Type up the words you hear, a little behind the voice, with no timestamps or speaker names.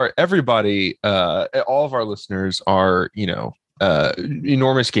Everybody, all of our listeners are,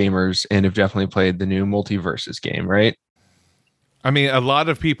 enormous gamers and have definitely played the new Multiverses game, right? I mean, a lot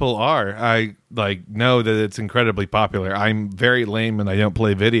of people are. I know that it's incredibly popular. I'm very lame and I don't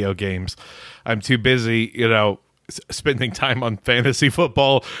play video games. I'm too busy, spending time on fantasy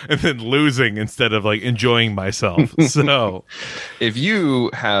football and then losing instead of enjoying myself. So if you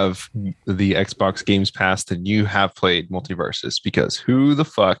have the Xbox Games Pass, then you have played Multiverses, because who the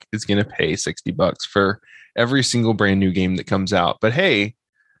fuck is going to pay $60 for every single brand new game that comes out? But hey,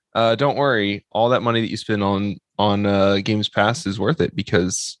 don't worry, all that money that you spend on Games Pass is worth it,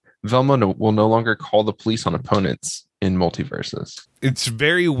 because Velma will no longer call the police on opponents in Multiverses. It's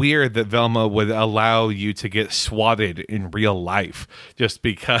very weird that Velma would allow you to get swatted in real life just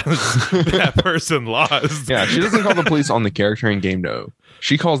because that person lost. Yeah, she doesn't call the police on the character in game, no.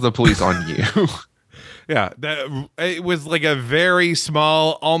 She calls the police on you. Yeah, it was like a very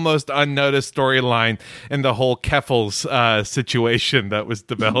small, almost unnoticed storyline in the whole Keffels situation that was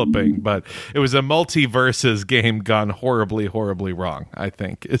developing, but it was a Multiverses game gone horribly, horribly wrong, I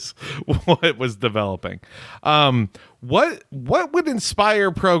think, is what was developing. What would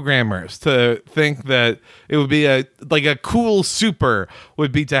inspire programmers to think that it would be a cool super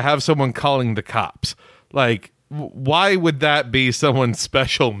would be to have someone calling the cops? Why would that be someone's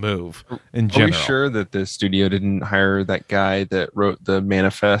special move in general? Are we sure that the studio didn't hire that guy that wrote the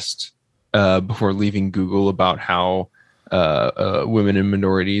manifest before leaving Google about how women and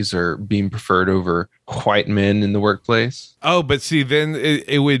minorities are being preferred over white men in the workplace? Oh, but see, then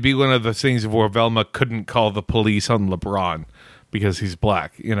it would be one of the things where Velma couldn't call the police on LeBron because he's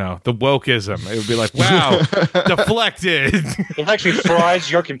black, the wokeism. It would be like, wow, deflected. It actually fries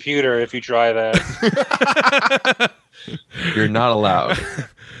your computer if you try that. You're not allowed.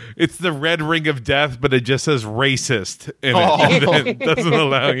 It's the red ring of death, but it just says racist in it. It doesn't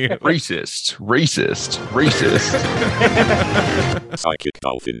allow you. Racist. Psychic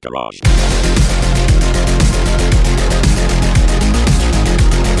Dolphin Garage.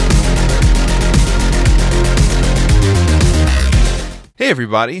 Hey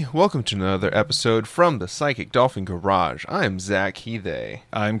everybody, welcome to another episode from the Psychic Dolphin Garage. I'm Zach, he, they.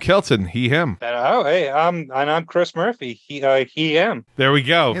 I'm Kelton, he, him. And I'm Chris Murphy, he, him. There we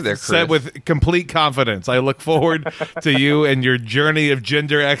go. Hey there, Chris. Said with complete confidence. I look forward to you and your journey of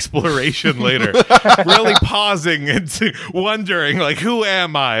gender exploration later. Really pausing and wondering, who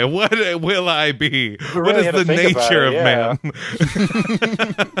am I? What will I be? What is the nature of man?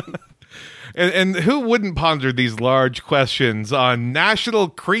 And who wouldn't ponder these large questions on National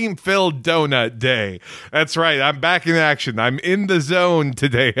Cream-Filled Donut Day? That's right. I'm back in action. I'm in the zone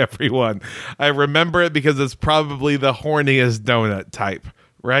today, everyone. I remember it because it's probably the horniest donut type,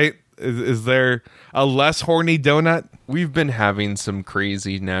 right? Is there a less horny donut? We've been having some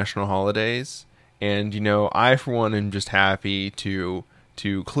crazy national holidays, and, I, for one, am just happy to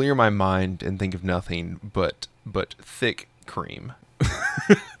clear my mind and think of nothing but thick cream.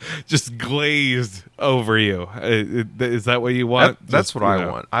 Just glazed over you. Is that what you want? That's what I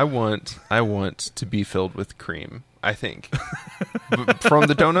want. I want to be filled with cream, I think. From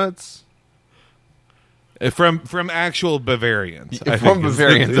the donuts? From actual Bavarians. From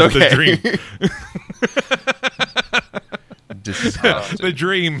Bavarians, okay. The dream. Disgusting. The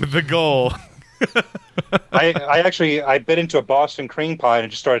dream, the goal. I bit into a Boston cream pie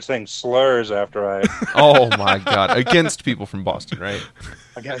and just started saying slurs after I. Oh my god! Against people from Boston, right?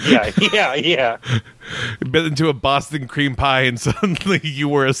 Yeah. Bit into a Boston cream pie and suddenly you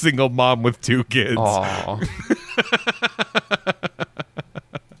were a single mom with 2 kids. Aww.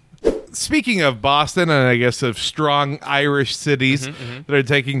 Speaking of Boston, and I guess of strong Irish cities that are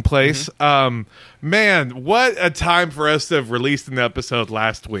taking place, man, what a time for us to have released an episode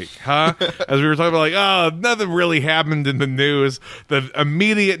last week, huh? As we were talking about, nothing really happened in the news. The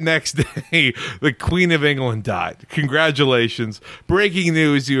immediate next day, the Queen of England died. Congratulations. Breaking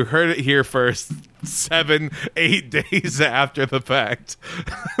news, you heard it here first. 7-8 days after the fact.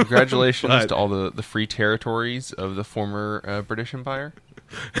 Congratulations to all the free territories of the former British Empire.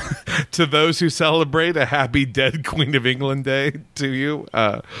 To those who celebrate a happy dead Queen of England Day to you,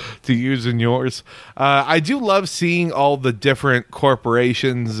 to yous and yours. I do love seeing all the different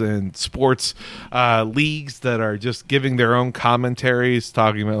corporations and sports leagues that are just giving their own commentaries,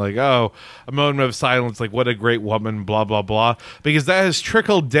 talking about a moment of silence, what a great woman, blah, blah, blah. Because that has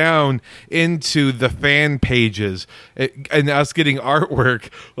trickled down into the fan pages and us getting artwork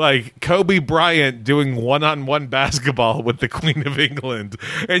like Kobe Bryant doing one-on-one basketball with the Queen of England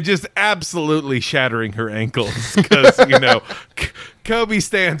and just absolutely shattering her ankles because Kobe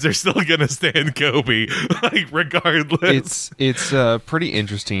stands are still gonna stand Kobe, like regardless. It's pretty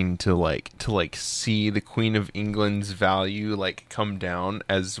interesting to see the Queen of England's value like come down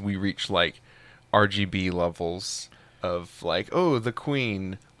as we reach like RGB levels of like, oh, the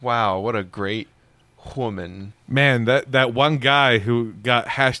Queen, wow, what a great woman. Man, that one guy who got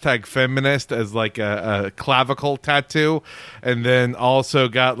hashtag feminist as like a clavicle tattoo, and then also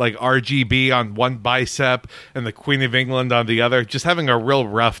got like RGB on one bicep and the Queen of England on the other, just having a real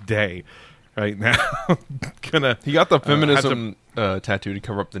rough day right now. He got the feminism tattoo to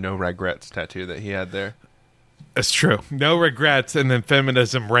cover up the no regrets tattoo that he had there. It's true. No regrets, and then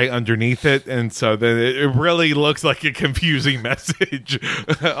feminism right underneath it. And so then it really looks like a confusing message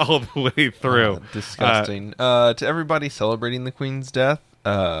all the way through. Disgusting. To everybody celebrating the Queen's death,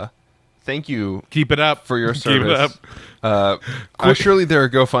 thank you. Keep it up. For your service. Keep it up. Surely there are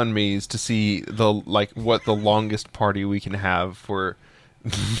GoFundMes to see what the longest party we can have for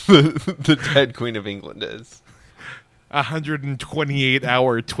the dead Queen of England is.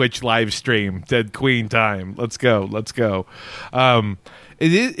 128-hour Twitch live stream, Dead Queen time. Let's go.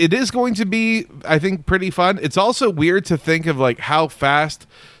 It is going to be, I think, pretty fun. It's also weird to think of like how fast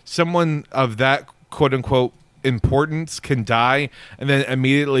someone of that quote unquote importance can die and then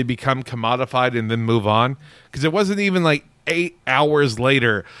immediately become commodified and then move on. Because it wasn't even like 8 hours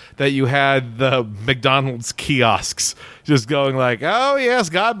later that you had the McDonald's kiosks just going like, oh yes,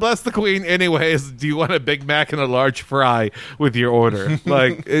 God bless the Queen. Anyways, do you want a Big Mac and a large fry with your order?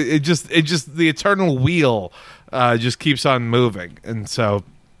 Like it just the eternal wheel just keeps on moving. And so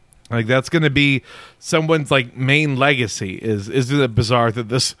like that's going to be someone's like main legacy. Isn't it bizarre that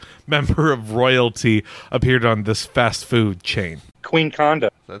this member of royalty appeared on this fast food chain? Queen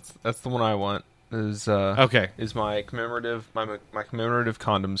Conda. That's the one I want. Is my commemorative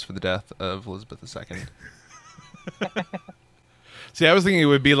condoms for the death of Elizabeth II. See, I was thinking it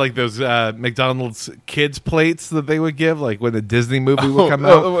would be like those McDonald's kids plates that they would give, like when a Disney movie would come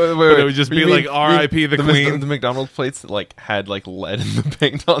out. But it would just be like R.I.P. the Queen. The McDonald's plates that like had like lead in the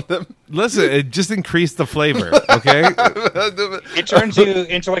paint on them. Listen, it just increased the flavor. Okay, it turns you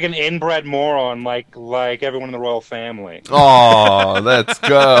into like an inbred moron, like everyone in the royal family. Oh, let's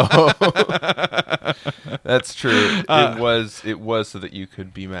go. That's true. It was so that you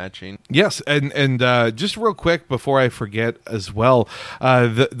could be matching. Yes, and just real quick before I forget as well.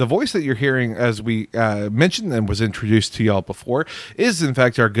 The voice that you're hearing, as we mentioned and was introduced to y'all before, is in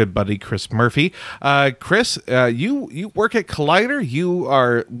fact our good buddy Chris Murphy. Chris, you work at Collider. You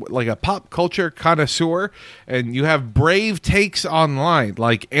are like a pop culture connoisseur, and you have brave takes online.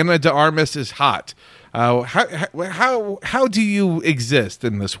 Like Anna de Armas is hot. How do you exist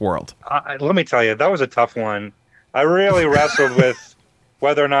in this world? Let me tell you, that was a tough one. I really wrestled with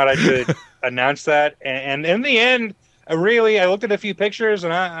whether or not I should announce that, and in the end. I looked at a few pictures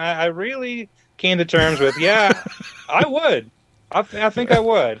and I really came to terms with, yeah, I would. I think I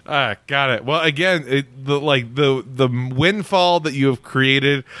would. Got it. Well, again, the windfall that you have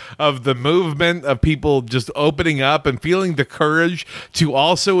created of the movement of people just opening up and feeling the courage to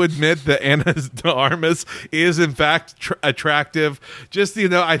also admit that Anna de Armas is in fact attractive. Just,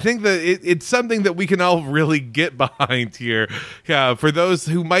 I think that it's something that we can all really get behind here for those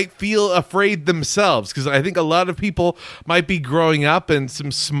who might feel afraid themselves. Because I think a lot of people might be growing up in some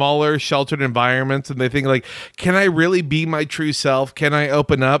smaller sheltered environments and they think like, can I really be my true self? Can I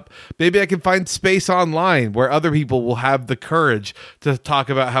open up? Maybe I can find space online where other people will have the courage to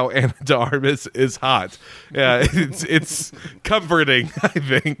talk about how Anna de Armas is hot. Yeah, it's comforting, I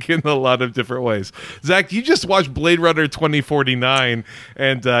think, in a lot of different ways. Zach, you just watched Blade Runner 2049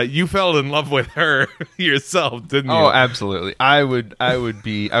 and you fell in love with her yourself, didn't you? Oh, absolutely. I would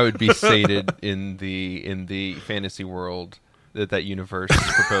be sated in the fantasy world that universe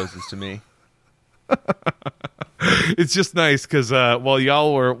proposes to me. It's just nice because while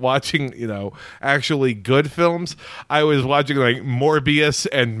y'all were watching, actually good films, I was watching like Morbius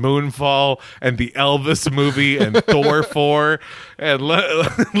and Moonfall and the Elvis movie and Thor 4. And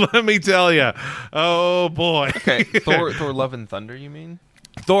let me tell you, oh boy. Okay, Thor Love and Thunder, you mean?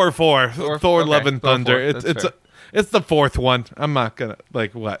 Thor 4. Thor Love and Thunder. It's the fourth one. I'm not gonna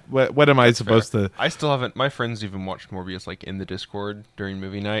what am I supposed to? I still haven't. My friends even watched Morbius like in the Discord during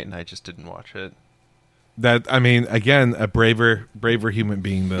movie night, and I just didn't watch it. Again, a braver human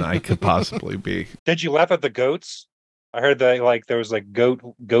being than I could possibly be. Did you laugh at the goats? I heard that there was like goat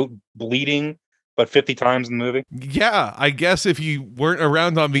bleeding, but 50 times in the movie. Yeah, I guess if you weren't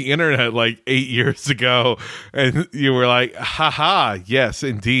around on the internet like 8 years ago, and you were like, haha, yes,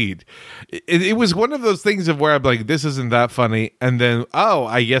 indeed. It was one of those things of where I'm like, this isn't that funny, and then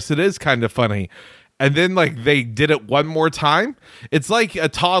I guess it is kind of funny. and then like they did it one more time. It's like a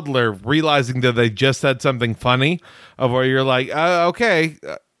toddler realizing that they just said something funny, of where you're like, okay.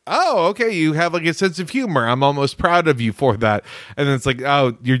 Oh, okay. You have like a sense of humor. I'm almost proud of you for that. And then it's like,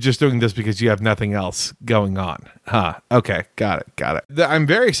 oh, you're just doing this because you have nothing else going on. Huh. Okay. Got it. I'm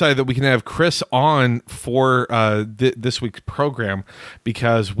very excited that we can have Chris on for this week's program,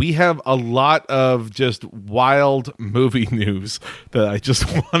 because we have a lot of just wild movie news that I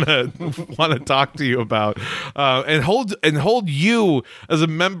just want to talk to you about, and hold you as a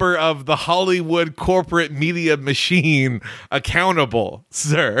member of the Hollywood corporate media machine accountable,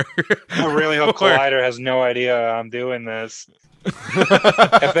 sir. I really hope Collider has no idea I'm doing this. For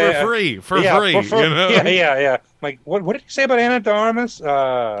free, you know? Yeah. Like, what did you say about Anna de Armas? No,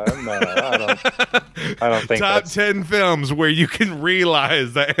 I don't think top 10 films where you can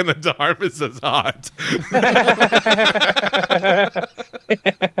realize that Anna de Armas is hot.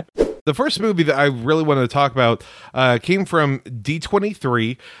 The first movie that I really wanted to talk about came from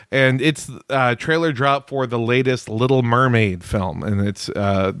D23, and it's trailer drop for the latest Little Mermaid film. And it's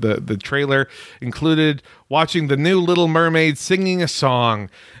the trailer included watching the new Little Mermaid singing a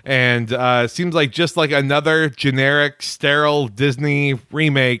song, and seems like just like another generic, sterile Disney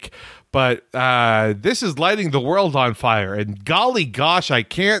remake. But this is lighting the world on fire, and golly gosh, I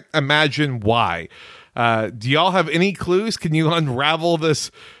can't imagine why. Do y'all have any clues? Can you unravel this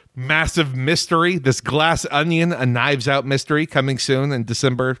massive mystery, this glass onion, a Knives Out mystery coming soon in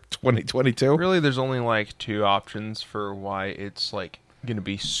December 2022? Really, there's only like two options for why it's like going to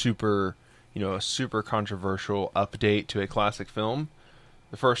be super, a super controversial update to a classic film.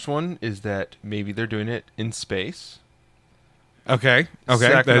 The first one is that maybe they're doing it in space. Okay.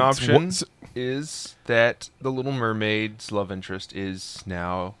 Second option is that the Little Mermaid's love interest is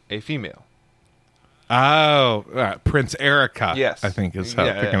now a female. Oh, Prince Erica. Yes, I think is how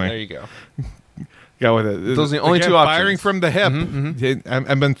they're there you go. Go with it. Those are the only two options. Firing from the hip.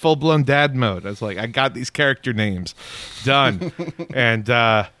 I'm in full blown dad mode. I was like, I got these character names done, and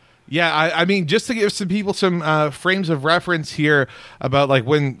I mean, just to give some people some frames of reference here about like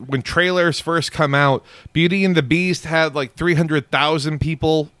when trailers first come out, Beauty and the Beast had like 300,000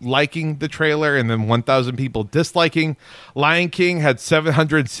 people liking the trailer and then 1,000 people disliking. Lion King had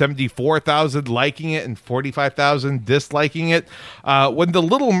 774,000 liking it and 45,000 disliking it. When the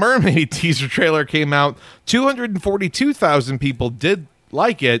Little Mermaid teaser trailer came out, 242,000 people did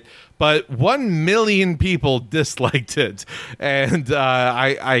like it, but 1 million people disliked it, and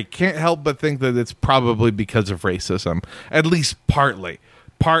I can't help but think that it's probably because of racism, at least partly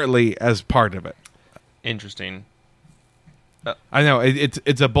as part of it. Interesting. I know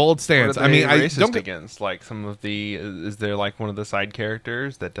it's a bold stance. I mean, I don't against like some of the. Is there like one of the side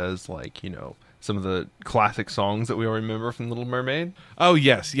characters that does like some of the classic songs that we all remember from Little Mermaid? Oh,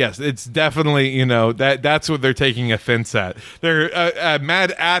 yes. It's definitely, that's what they're taking offense at. They're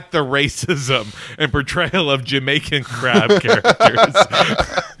mad at the racism and portrayal of Jamaican crab characters.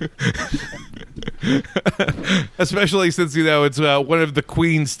 Especially since, it's one of the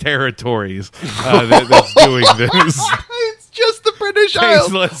Queen's territories that's doing this. It's just the British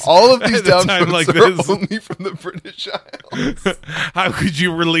Isles. All of these downloads like are only from the British Isles. How could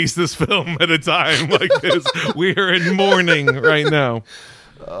you release this film at a time like this? We are in mourning right now.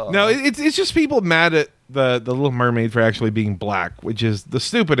 No, it's just people mad at the Little Mermaid for actually being black, which is the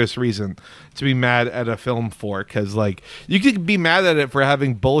stupidest reason to be mad at a film for. Because like you could be mad at it for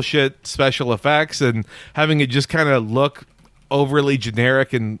having bullshit special effects and having it just kind of look overly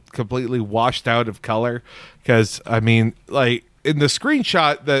generic and completely washed out of color. Because I mean, like in the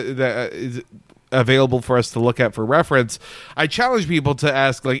screenshot that is available for us to look at for reference, I challenge people to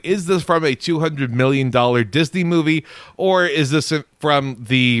ask, like, is this from a $200 million Disney movie, or is this from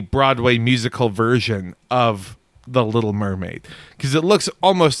the Broadway musical version of The Little Mermaid? Because it looks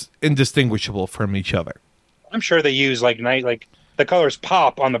almost indistinguishable from each other. I'm sure they use like the colors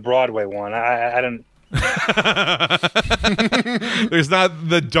pop on the Broadway one. I don't. There's not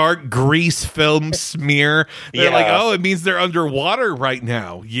the dark grease film smear. They're like, oh, it means they're underwater right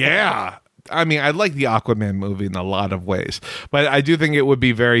now. Yeah. I mean, I like the Aquaman movie in a lot of ways, but I do think it would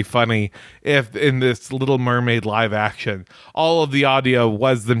be very funny if in this Little Mermaid live action, all of the audio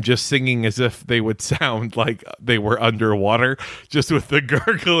was them just singing as if they would sound like they were underwater, just with the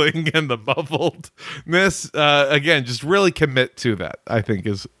gurgling and the muffledness. Again, just really commit to that, I think,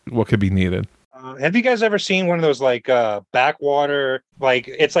 is what could be needed. Have you guys ever seen one of those like backwater, like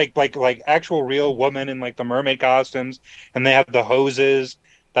it's like actual real woman in like the mermaid costumes, and they have the hoses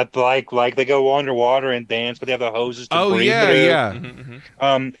that like they go underwater and dance, but they have the hoses to Oh breathe yeah, through.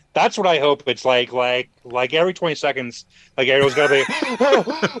 yeah. That's what I hope it's like every 20 seconds, like Ariel's gotta be,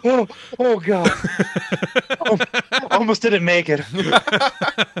 oh god, almost didn't make it.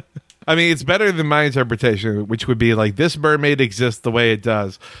 I mean, it's better than my interpretation, which would be like this mermaid exists the way it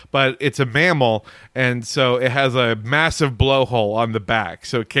does, but it's a mammal, and so it has a massive blowhole on the back.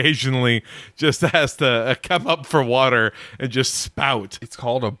 So occasionally, just has to come up for water and just spout. It's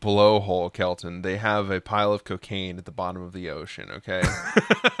called a blowhole, Kelton. They have a pile of cocaine at the bottom of the ocean. Okay,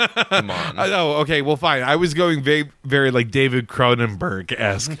 come on. Oh, okay. Well, fine. I was going very, very like David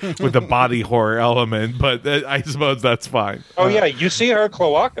Cronenberg-esque with the body horror element, but I suppose that's fine. Oh yeah, you see her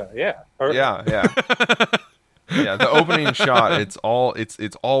cloaca, yeah. Yeah. Yeah, the opening shot, it's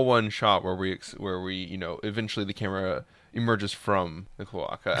all one shot where we eventually the camera emerges from the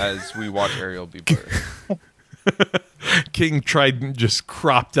cloaca as we watch Ariel be birthed. King Trident just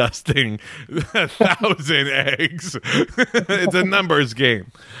crop dusting 1,000 eggs. It's a numbers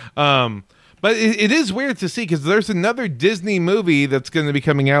game. But it is weird to see because there's another Disney movie that's going to be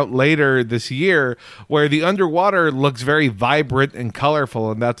coming out later this year where the underwater looks very vibrant and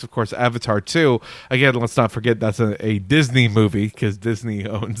colorful. And that's, of course, Avatar 2. Again, let's not forget that's a Disney movie because Disney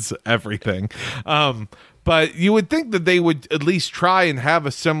owns everything. But you would think that they would at least try and have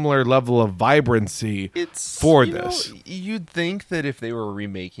a similar level of vibrancy for this. You'd think that if they were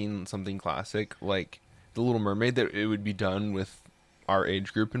remaking something classic like The Little Mermaid, that it would be done with our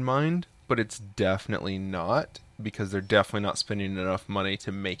age group in mind. But it's definitely not, because they're definitely not spending enough money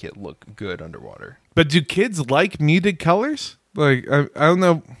to make it look good underwater. But do kids like muted colors? Like, I don't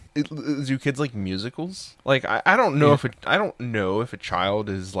know. Do kids like musicals? Like, I don't know I don't know if a child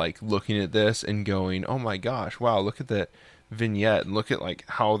is like looking at this and going, "Oh my gosh, wow, look at that vignette and look at like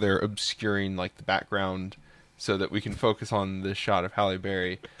how they're obscuring like the background so that we can focus on this shot of Halle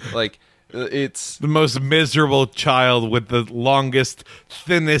Berry." Like, it's the most miserable child with the longest,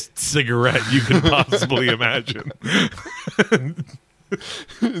 thinnest cigarette you could possibly imagine.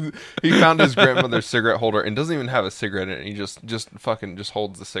 He found his grandmother's cigarette holder and doesn't even have a cigarette in it. He just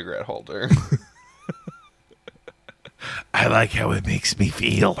holds the cigarette holder. I like how it makes me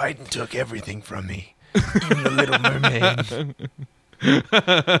feel. Biden took everything from me, even the Little Mermaid. I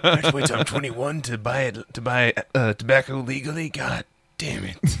have to wait till I'm 21 to buy tobacco legally. God damn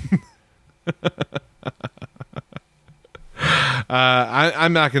it.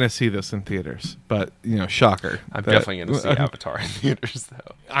 I'm not going to see this in theaters, but shocker. I'm definitely going to see Avatar in theaters,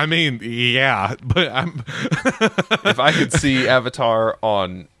 though. I mean, yeah, but I'm. If I could see Avatar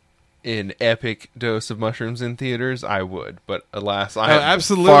on an epic dose of mushrooms in theaters, I would. But alas, I am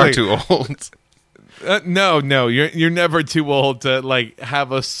far too old. No, you're never too old to like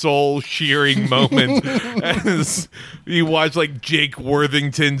have a soul shearing moment as you watch like Jake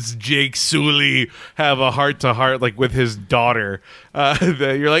Worthington's Jake Sully have a heart to heart like with his daughter.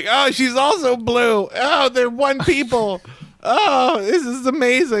 That you're like, oh, she's also blue. Oh, they're one people. Oh, this is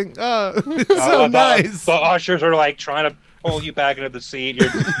amazing. Oh, it's so nice. The ushers are like trying to pull you back into the seat.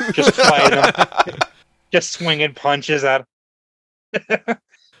 You're just fighting them, just swinging punches at them.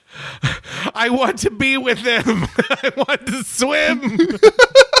 I want to be with them. I want to swim.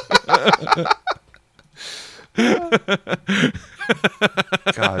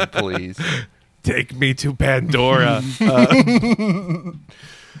 God, please. Take me to Pandora.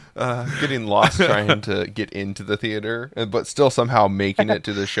 Getting lost trying to get into the theater, but still somehow making it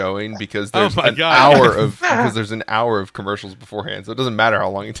to the showing because there's there's an hour of commercials beforehand, so it doesn't matter how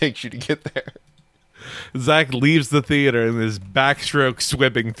long it takes you to get there. Zach leaves the theater and is backstroke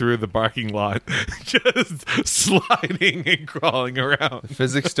swimming through the parking lot, just sliding and crawling around.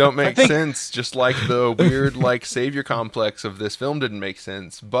 Physics don't make sense, just like the weird savior complex of this film didn't make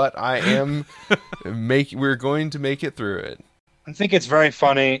sense. But we're going to make it through it. I think it's very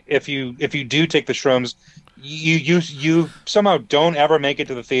funny if you do take the shrooms, you somehow don't ever make it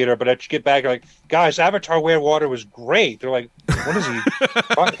to the theater, but as you get back, you're like, guys, Avatar Way of Water was great. They're like, what is he?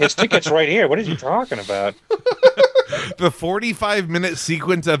 His ticket's right here. What is he talking about? The 45-minute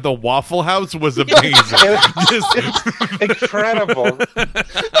sequence at the Waffle House was amazing. It's incredible.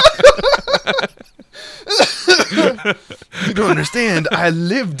 You don't understand. I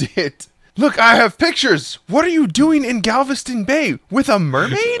lived it. Look, I have pictures. What are you doing in Galveston Bay with a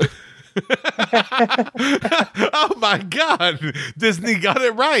mermaid? Oh my God, Disney got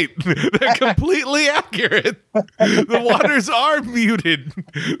it right. They're completely accurate. The waters are muted.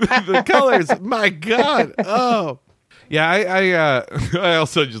 The colors, my God. Oh Yeah, I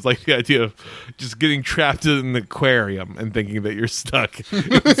also just like the idea of just getting trapped in an aquarium and thinking that you're stuck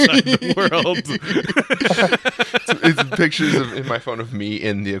inside the world. It's pictures in my phone of me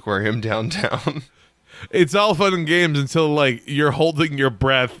in the aquarium downtown. It's all fun and games until like you're holding your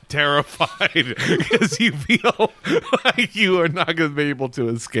breath, terrified because you feel like you are not going to be able to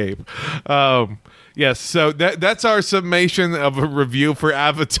escape. Yes, so that's our summation of a review for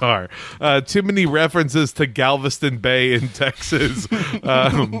Avatar. Too many references to Galveston Bay in Texas.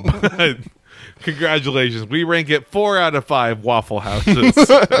 But congratulations, we rank it 4 out of 5 Waffle Houses.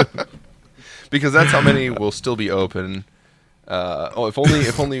 Because that's how many will still be open.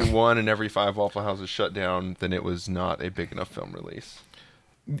 If only 1 in every 5 Waffle Houses shut down, then it was not a big enough film release.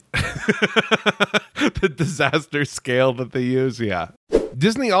 The disaster scale that they use, yeah.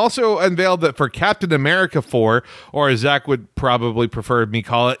 Disney also unveiled that for Captain America 4, or as Zach would probably prefer me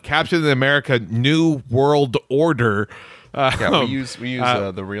call it, Captain America New World Order. Yeah, we use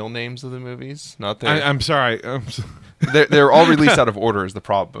the real names of the movies, not their. I'm sorry. They're all released out of order is the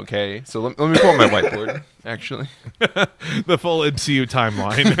problem, okay? So let me pull up my whiteboard, actually. The full MCU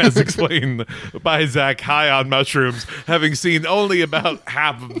timeline, as explained by Zach, high on mushrooms, having seen only about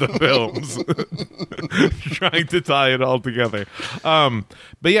half of the films. Trying to tie it all together.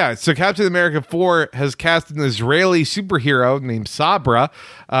 But yeah, so Captain America 4 has cast an Israeli superhero named Sabra.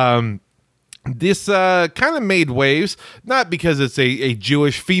 This kind of made waves, not because it's a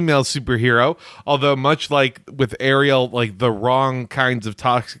Jewish female superhero, although much like with Ariel, like the wrong kinds of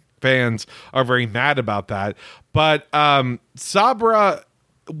toxic fans are very mad about that. But Sabra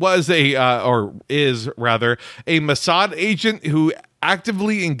was is rather a Mossad agent who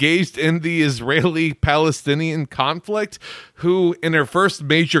actively engaged in the Israeli-Palestinian conflict, who in her first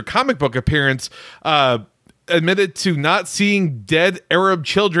major comic book appearance admitted to not seeing dead Arab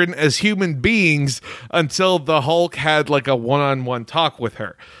children as human beings until the Hulk had like a one-on-one talk with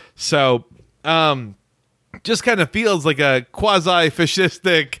her. So, just kind of feels like a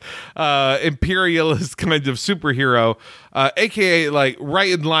quasi-fascistic, imperialist kind of superhero, aka like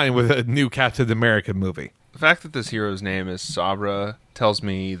right in line with a new Captain America movie. The fact that this hero's name is Sabra tells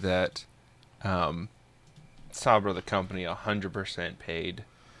me that Sabra, the company, 100% paid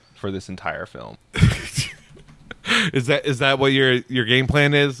for this entire film. Is that what your game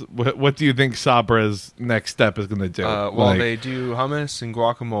plan is? What do you think Sabra's next step is going to do? Well, they do hummus and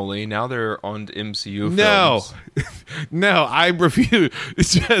guacamole. Now they're on to MCU films. No, I refuse.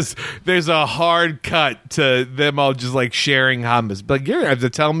 It's just there's a hard cut to them all just like sharing hummus. But you're going to have to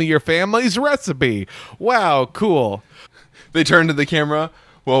tell me your family's recipe. Wow, cool. They turn to the camera.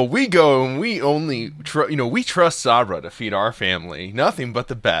 Well, we go and we only we trust Sabra to feed our family. Nothing but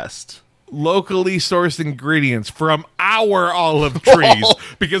the best. Locally sourced ingredients from our olive trees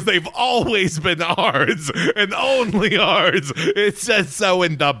because they've always been ours and only ours. It says so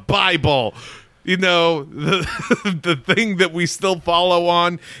in the Bible. You know, the thing that we still follow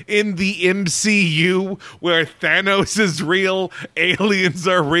on in the MCU where Thanos is real, aliens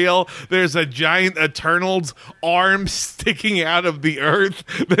are real, there's a giant Eternals arm sticking out of the earth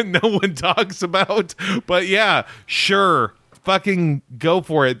that no one talks about. But yeah, sure. Fucking go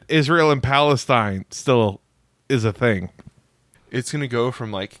for it. Israel and Palestine still is a thing. It's going to go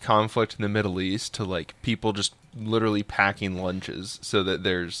from like conflict in the Middle East to like people just literally packing lunches so that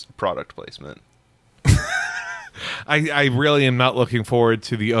there's product placement. I really am not looking forward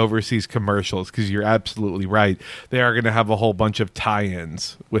to the overseas commercials because you're absolutely right. They are going to have a whole bunch of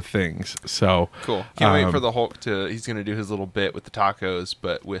tie-ins with things. So cool. Can't wait for the Hulk he's going to do his little bit with the tacos,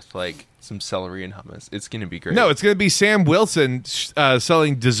 but with like some celery and hummus. It's going to be great. No, it's going to be Sam Wilson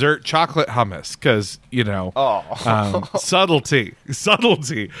selling dessert chocolate hummus because, subtlety,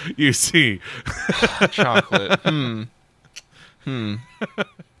 you see. Chocolate.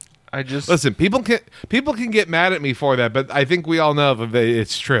 I just listen. People can get mad at me for that, but I think we all know that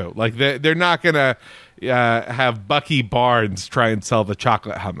it's true. Like they're not gonna have Bucky Barnes try and sell the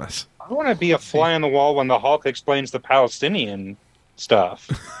chocolate hummus. I want to be a fly on the wall when the Hulk explains the Palestinian stuff.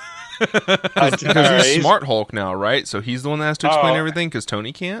 Because he's Smart Hulk now, right? So he's the one that has to explain everything because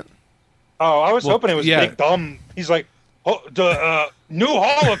Tony can't. Oh, I was hoping it was big dumb. He's like, the new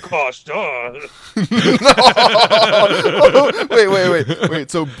Holocaust.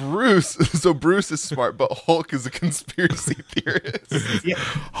 Wait. So Bruce is smart, but Hulk is a conspiracy theorist. Yeah.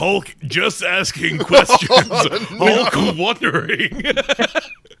 Hulk just asking questions. Hulk wondering.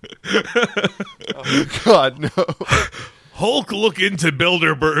 Oh God, no. Hulk look into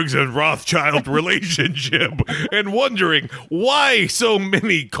Bilderberg's and Rothschild relationship and wondering why so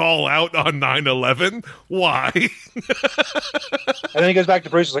many call out on 9/11. Why? And then he goes back to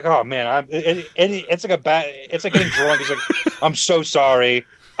Bruce. He's like, "Oh man, it's like a bad. It's like getting drunk." He's like, "I'm so sorry.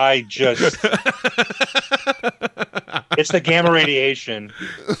 I just it's the gamma radiation."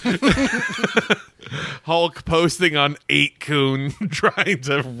 Hulk posting on 8kun trying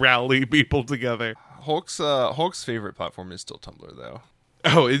to rally people together. Hulk's favorite platform is still Tumblr, though.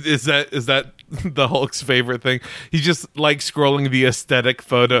 Oh, is that the Hulk's favorite thing? He just likes scrolling the aesthetic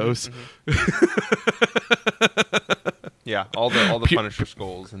photos. Yeah, all the Punisher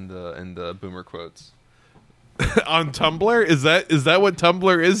skulls and the boomer quotes On Tumblr? Is that what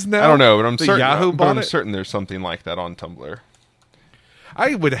Tumblr is now? I don't know, but I'm The certain. Yahoo but I'm bought it? certain there's something like that on Tumblr.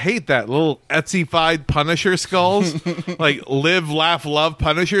 I would hate that little Etsy-fied Punisher skulls, like live, laugh, love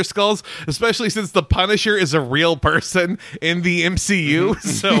Punisher skulls, especially since the Punisher is a real person in the MCU.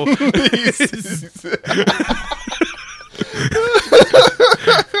 So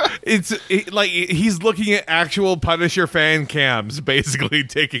like he's looking at actual Punisher fan cams, basically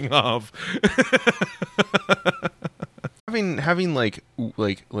taking off. Having like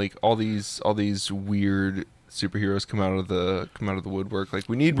all these weird superheroes come out of the woodwork. Like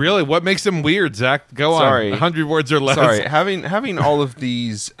we need Really, what makes him weird, Zach? Go Sorry. on. 100 words or less. Sorry, having all of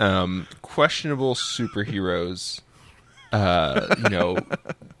these questionable superheroes,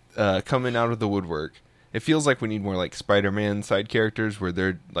 coming out of the woodwork. It feels like we need more like Spider-Man side characters, where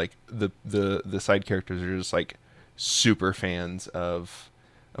they're like the side characters are just like super fans of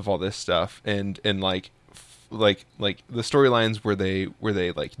all this stuff, and like the storylines where they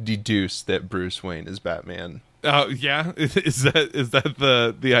like deduce that Bruce Wayne is Batman. Oh yeah, is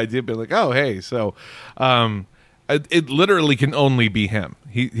that the idea? Being like, oh hey, so it literally can only be him.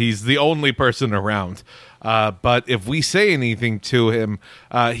 He's the only person around. But if we say anything to him,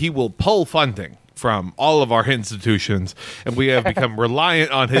 he will pull funding from all of our institutions, and we have become reliant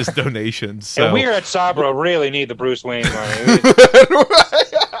on his donations. So And we here at Sabra really need the Bruce Wayne money.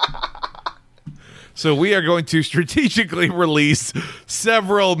 So we are going to strategically release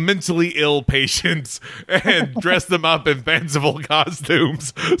several mentally ill patients and dress them up in fanciful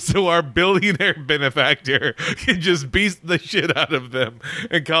costumes so our billionaire benefactor can just beast the shit out of them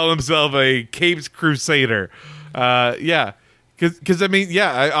and call himself a Capes Crusader. Yeah. Because, I mean,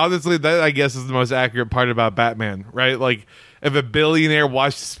 yeah, honestly, that I guess is the most accurate part about Batman, right? Like, if a billionaire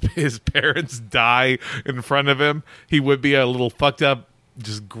watched his parents die in front of him, he would be a little fucked up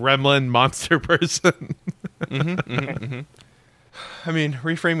just gremlin monster person. I mean,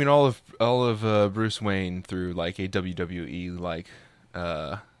 reframing all of Bruce Wayne through like a WWE like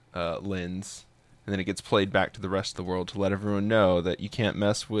lens, and then it gets played back to the rest of the world to let everyone know that you can't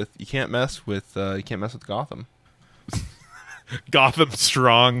mess with Gotham. Gotham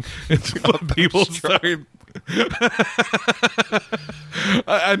strong. It's what people start.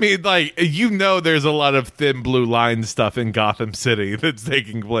 I mean, like, there's a lot of thin blue line stuff in Gotham City that's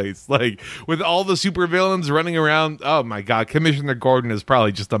taking place. Like, with all the supervillains running around, oh my god, Commissioner Gordon is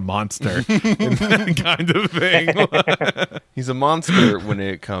probably just a monster in that kind of thing. He's a monster when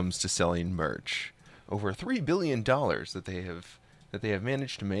it comes to selling merch. Over $3 billion that they have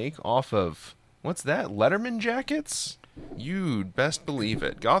managed to make off of, what's that, Letterman jackets? You'd best believe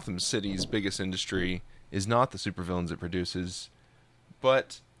it. Gotham City's biggest industry is not the supervillains it produces,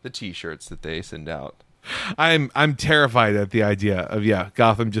 but the T-shirts that they send out. I'm terrified at the idea of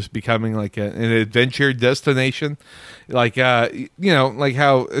Gotham just becoming like an adventure destination, like like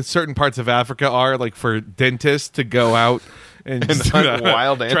how certain parts of Africa are, like for dentists to go out and hunt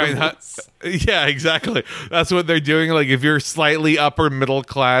wild animals. Yeah, exactly. That's what they're doing. Like, if you're slightly upper middle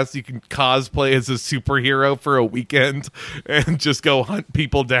class, you can cosplay as a superhero for a weekend and just go hunt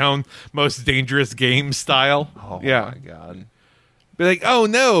people down, most dangerous game style. Oh yeah. My god. Be like, oh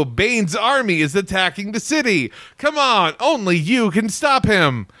no, Bane's army is attacking the city. Come on, only you can stop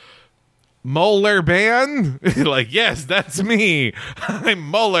him. Molar Man? Like, yes, that's me. I'm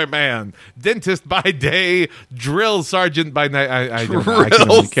Molar Man. Dentist by day, drill sergeant by night. I don't know. I can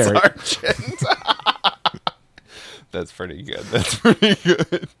only carry. Sergeant. That's pretty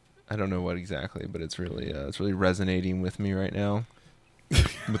good. I don't know what exactly, but it's really resonating with me right now.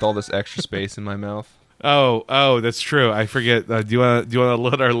 With all this extra space in my mouth. Oh, that's true. I forget. Do you want to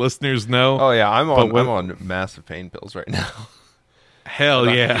let our listeners know? Oh yeah, I'm on massive pain pills right now. Hell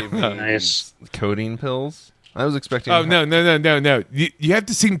yeah. Nice. Codeine pills. I was expecting. Oh no! You have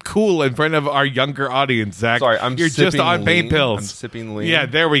to seem cool in front of our younger audience, Zach. Sorry, you're just on pain lean. pills. I'm sipping lean. Yeah,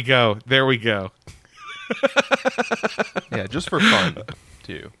 there we go. Yeah, just for fun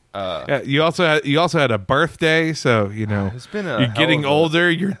too. Yeah, you also had a birthday, so It's been a you're getting hell of a- older.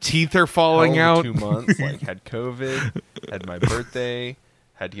 Your teeth are falling hell of a out. 2 months. Like, had COVID, had my birthday,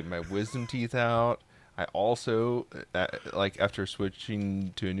 had to get my wisdom teeth out. I also, like, after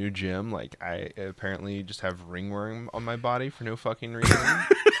switching to a new gym, like, I apparently just have ringworm on my body for no fucking reason.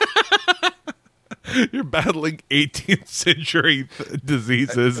 You're battling 18th century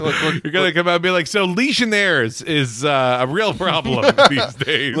diseases. Look, You're gonna come out and be like, so Legionnaires is a real problem these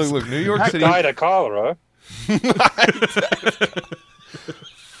days. Look, New York I City. died of cholera.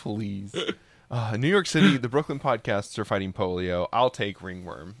 Please. New York City, the Brooklyn podcasts are fighting polio. I'll take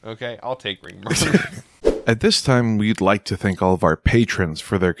ringworm. Okay, I'll take ringworm. At this time, we'd like to thank all of our patrons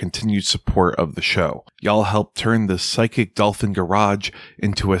for their continued support of the show. Y'all helped turn the Psychic Dolphin Garage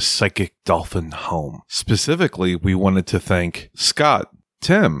into a Psychic Dolphin home. Specifically, we wanted to thank Scott,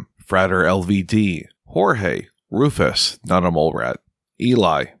 Tim, Frater LVD, Jorge, Rufus, not a mole rat,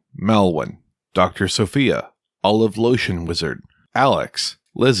 Eli, Melwin, Dr. Sophia, Olive Lotion Wizard, Alex,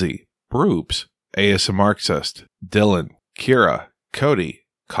 Lizzie, Broops, ASMRxist, Dylan, Kira, Cody,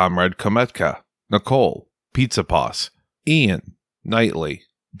 Comrade Kometka, Nicole, Pizza Poss, Ian, Knightley,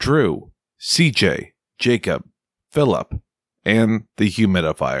 Drew, CJ, Jacob, Philip, and the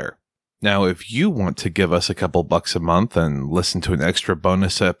Humidifier. Now, if you want to give us a couple bucks a month and listen to an extra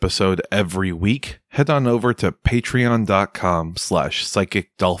bonus episode every week, head on over to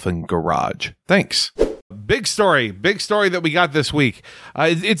patreon.com/Psychic Dolphin Garage. Thanks. Big story that we got this week.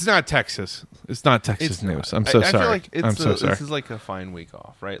 It's not Texas. It's not Texas news. I'm so I sorry. feel like I'm so sorry. This is like a fine week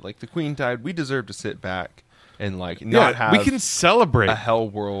off, right? Like, the Queen died. We deserve to sit back and, like, not have we can celebrate. a Hell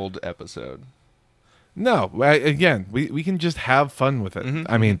World episode. No, again, we can just have fun with it. Mm-hmm.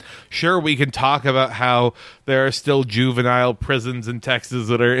 I mean, sure, we can talk about how there are still juvenile prisons in Texas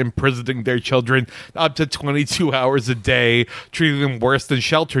that are imprisoning their children up to 22 hours a day, treating them worse than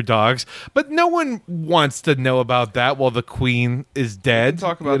shelter dogs. But no one wants to know about that while the Queen is dead. We can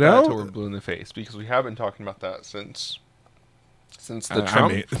talk about you that know? until we're blue in the face, because we haven't talking about that since the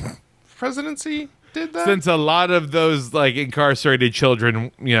Trump presidency did that. Since a lot of those like incarcerated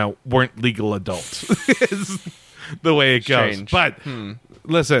children, weren't legal adults, is the way it goes. Strange. But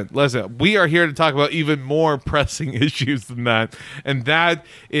listen, we are here to talk about even more pressing issues than that, and that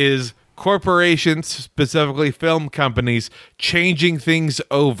is corporations, specifically film companies, changing things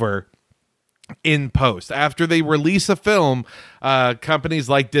over in post. After they release a film, companies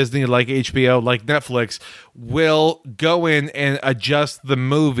like Disney, like HBO, like Netflix will go in and adjust the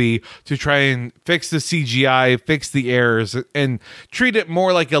movie to try and fix the CGI, fix the errors, and treat it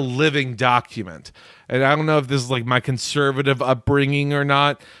more like a living document. And I don't know if this is like my conservative upbringing or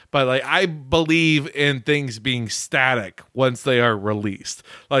not, but like I believe in things being static once they are released.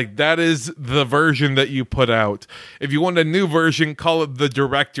 Like that is the version that you put out. If you want a new version, call it the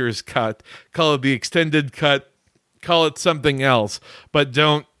director's cut, call it the extended cut, call it something else, but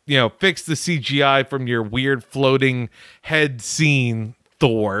don't, fix the CGI from your weird floating head scene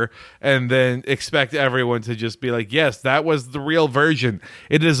Thor and then expect everyone to just be like, yes, that was the real version.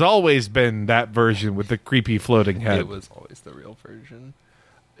 It has always been that version with the creepy floating head. It was always the real version.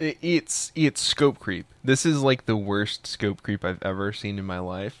 It's scope creep. This is like the worst scope creep I've ever seen in my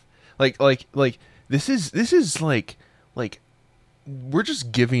life. Like this is like we're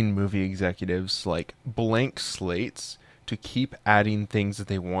just giving movie executives like blank slates to keep adding things that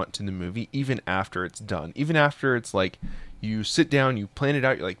they want to the movie, even after it's done. Even after it's like, you sit down, you plan it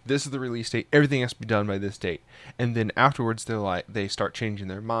out, you're like, this is the release date, everything has to be done by this date. And then afterwards they start changing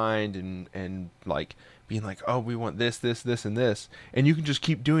their mind and like being like, oh, we want this, and this. And you can just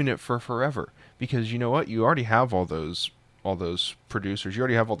keep doing it for forever. Because you know what? You already have all those producers. You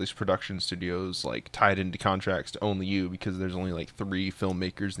already have all these production studios like tied into contracts to only you, because there's only like 3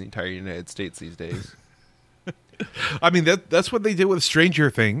 filmmakers in the entire United States these days. I mean, that's what they did with Stranger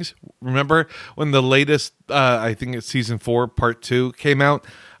Things. Remember when the latest, I think it's season 4, part 2 came out?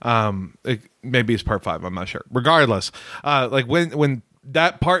 Maybe it's part 5. I'm not sure. Regardless, like when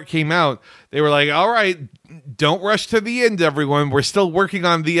that part came out, they were like, all right, don't rush to the end, everyone. We're still working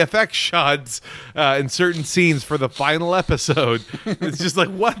on the effect shots in certain scenes for the final episode. It's just like,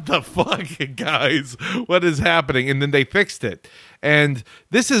 what the fuck, guys? What is happening? And then they fixed it. And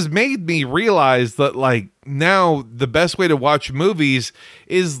this has made me realize that, like, now the best way to watch movies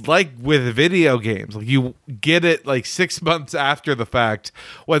is like with video games. Like, you get it like 6 months after the fact,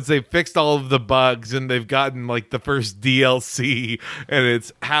 once they've fixed all of the bugs and they've gotten like the first DLC and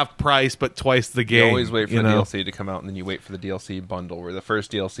it's half price but twice the game. You always wait for the DLC to come out, and then you wait for the DLC bundle where the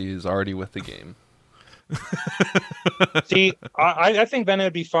first DLC is already with the game. See, I think then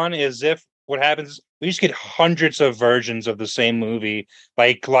it'd be fun is if what happens we used to get hundreds of versions of the same movie,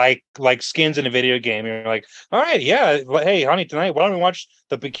 like skins in a video game. You're like, all right, yeah, hey, honey, tonight, why don't we watch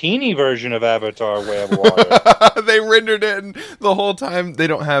the bikini version of Avatar: Way of Water? They rendered it, and the whole time they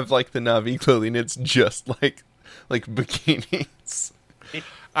don't have like the Na'vi clothing. It's just like bikinis.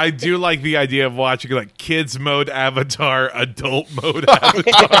 I do like the idea of watching like kids mode Avatar, adult mode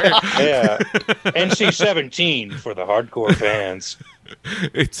Avatar. Yeah, NC-17 for the hardcore fans.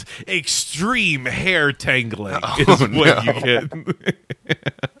 It's extreme hair tangling is what you get.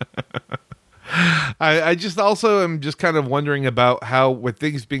 I just also am just kind of wondering about how, with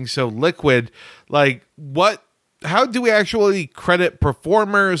things being so liquid, like how do we actually credit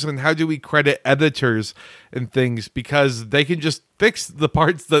performers and how do we credit editors and things, because they can just fix the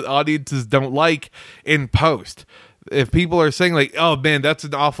parts that audiences don't like in post. If people are saying like, oh man, that's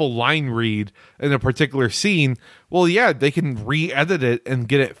an awful line read in a particular scene, well, yeah, they can re-edit it and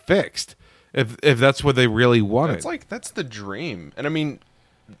get it fixed if that's what they really wanted. That's the dream. And I mean,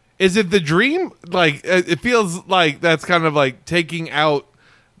 is it the dream? Like, it feels like that's kind of like taking out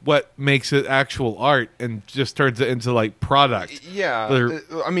what makes it actual art and just turns it into like product. Yeah.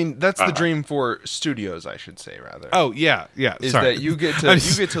 I mean, that's the dream for studios, I should say, rather. Oh yeah. Is sorry. that you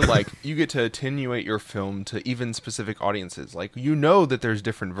get to attenuate your film to even specific audiences. Like, you know that there's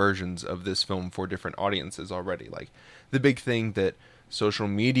different versions of this film for different audiences already. Like, the big thing that social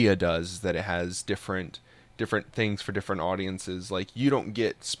media does is that it has different things for different audiences. Like, you don't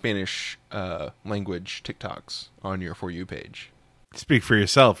get Spanish language TikToks on your For You page. Speak for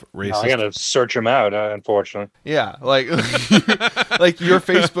yourself, racist. I gotta search them out, unfortunately. Yeah, like like your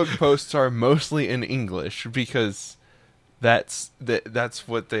Facebook posts are mostly in English because that's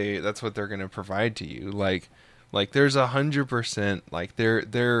what they're gonna provide to you. Like there's 100%. Like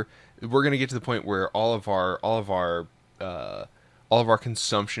we're gonna get to the point where all of our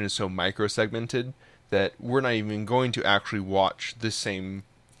consumption is so micro segmented that we're not even going to actually watch the same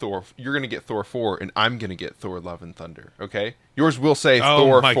Thor. You're gonna get Thor 4, and I'm gonna get Thor: Love and Thunder. Okay, yours will say Thor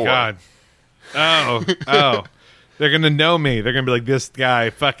 4. Oh my god! Oh, they're gonna know me. They're gonna be like, this guy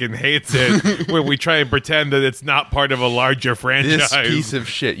fucking hates it. When we try and pretend that it's not part of a larger franchise. This piece of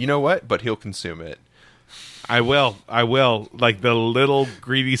shit. You know what? But he'll consume it. I will. Like the little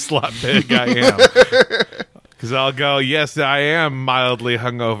greedy slot pig I am. Because I'll go, yes, I am mildly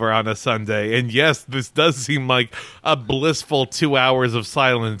hungover on a Sunday. And yes, this does seem like a blissful 2 hours of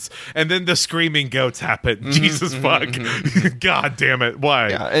silence. And then the screaming goats happen. Jesus fuck. God damn it. Why?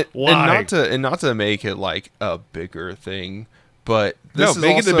 Yeah, Why? And not to make it like a bigger thing, but this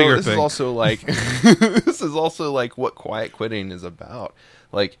is also like this is also like what quiet quitting is about.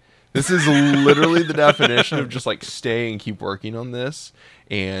 Like, this is literally the definition of just like stay and keep working on this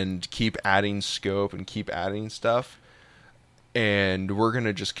and keep adding scope and keep adding stuff. And we're going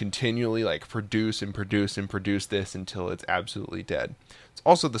to just continually like produce this until it's absolutely dead. It's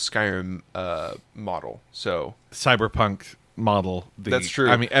also the Skyrim model. So Cyberpunk model. That's true.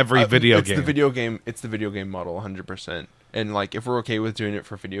 I mean, every video game. It's the video game model 100%. And like, if we're okay with doing it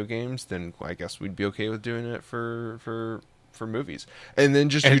for video games, then I guess we'd be okay with doing it for movies. And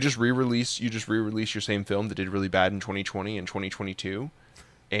then you just re-release your same film that did really bad in 2020 and 2022,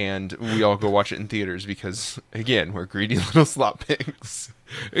 and we all go watch it in theaters because, again, we're greedy little slop pigs.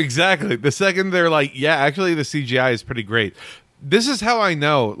 Exactly. The second they're like, yeah, actually the CGI is pretty great. This is how I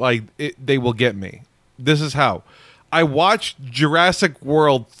know like they will get me. This is how. I watched Jurassic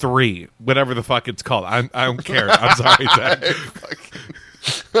World 3, whatever the fuck it's called. I don't care. I'm sorry, Zach.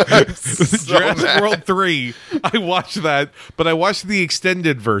 Jurassic World 3, I watched that, but I watched the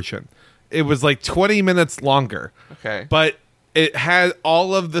extended version. It was like 20 minutes longer. Okay. But it had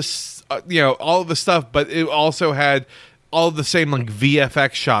all of the stuff, but it also had all of the same like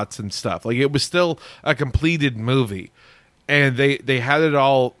VFX shots and stuff. Like, it was still a completed movie, and they had it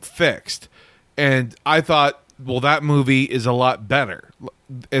all fixed. And I thought, well, that movie is a lot better,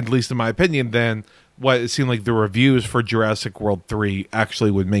 at least in my opinion, than what it seemed like the reviews for Jurassic World 3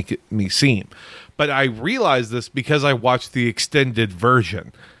 actually would make me seem. But I realized this because I watched the extended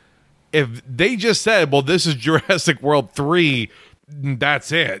version. If they just said, well, this is Jurassic World 3,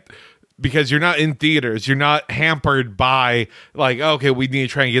 that's it. Because you're not in theaters. You're not hampered by, like, okay, we need to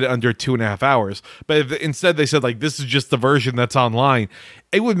try and get it under 2.5 hours. But if instead they said, like, this is just the version that's online,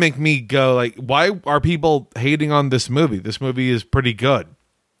 it would make me go, like, why are people hating on this movie? This movie is pretty good.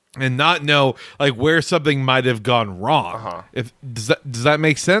 And not know like where something might have gone wrong. Uh-huh. Does that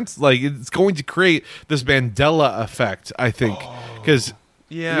make sense? Like, it's going to create this Mandela effect, I think, because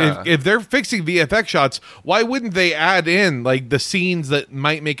Yeah. If they're fixing VFX shots, why wouldn't they add in like the scenes that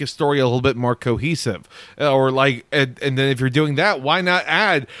might make a story a little bit more cohesive? Or like, and then if you're doing that, why not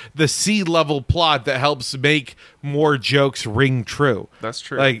add the C-level plot that helps make more jokes ring true? That's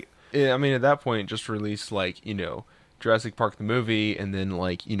true. Like, I mean, at that point, just release like, Jurassic Park the movie, and then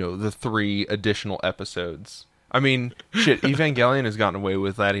like, the 3 additional episodes. I mean, shit, Evangelion has gotten away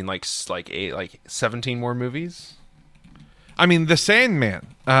with adding like 17 more movies. I mean, The Sandman.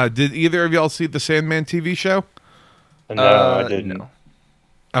 Did either of y'all see The Sandman TV show? No, I didn't. No.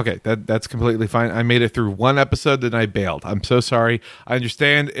 Okay, that's completely fine. I made it through 1 episode, then I bailed. I'm so sorry. I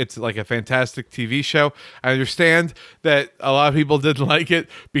understand it's like a fantastic TV show. I understand that a lot of people didn't like it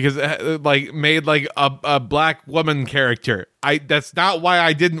because it like made like a black woman character. That's not why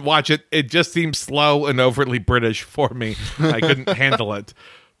I didn't watch it. It just seemed slow and overtly British for me. I couldn't handle it.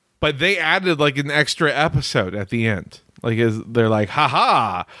 But they added like an extra episode at the end. Like they're like,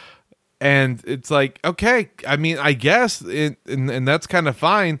 haha. And it's like, okay, I mean, I guess, and that's kind of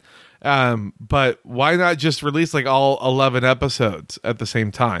fine. But why not just release like all 11 episodes at the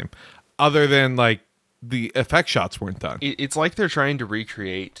same time? Other than like the effect shots weren't done. It's like they're trying to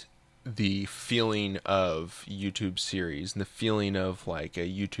recreate the feeling of YouTube series and the feeling of like a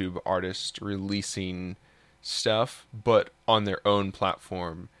YouTube artist releasing stuff, but on their own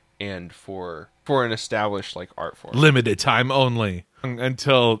platform and for an established like art form. Limited time only.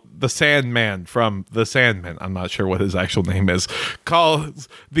 Until the Sandman from The Sandman, I'm not sure what his actual name is, calls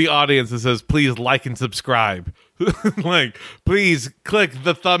the audience and says, please like and subscribe. Like, please click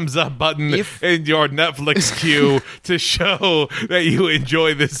the thumbs up button in your Netflix queue to show that you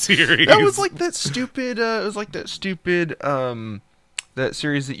enjoy this series. That was like that stupid, that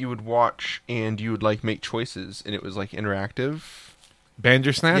series that you would watch and you would like make choices and it was like interactive.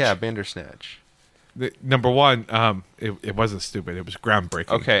 Bandersnatch? Yeah, Bandersnatch. Number one, it wasn't stupid. It was groundbreaking.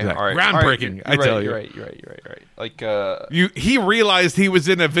 Okay, all right. Groundbreaking, All right, I tell you. You're right. Like, he realized he was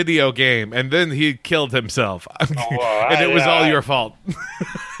in a video game, and then he killed himself. And it was all your fault.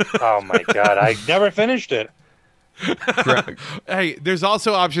 Oh, my God. I never finished it. Hey, there's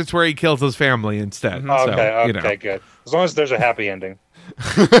also options where he kills his family instead. Okay, good. As long as there's a happy ending.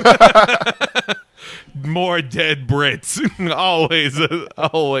 More dead Brits.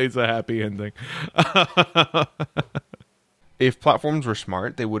 always a happy ending. If platforms were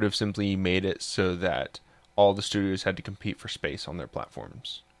smart, they would have simply made it so that all the studios had to compete for space on their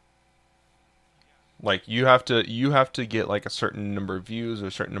platforms. Like you have to get like a certain number of views or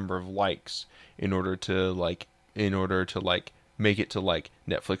a certain number of likes in order to make it to like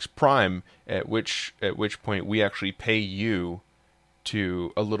Netflix Prime, at which point we actually pay you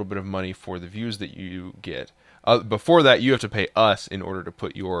to a little bit of money for the views that you get. Before that, you have to pay us in order to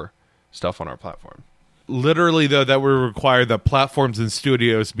put your stuff on our platform. Literally, though, that would require the platforms and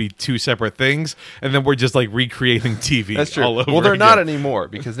studios be 2 separate things, and then we're just like recreating TV. That's true. All over well, they're again. not anymore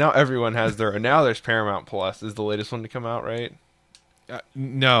because now everyone has their. Now there's Paramount Plus is the latest one to come out, right?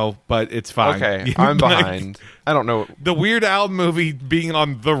 No, but it's fine. Okay, I'm behind. I don't know. The Weird Al movie being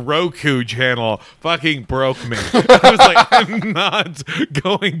on the Roku channel fucking broke me. I was like, I'm not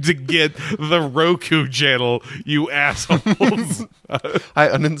going to get the Roku channel, you assholes. I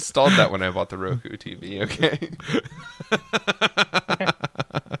uninstalled that when I bought the Roku TV, okay?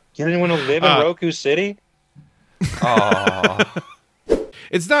 You didn't want to live in Roku City? Oh.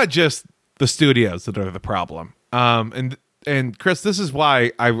 It's not just the studios that are the problem. And Chris, this is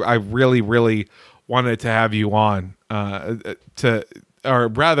why I really, really wanted to have you on or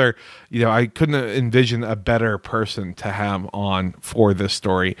rather, I couldn't envision a better person to have on for this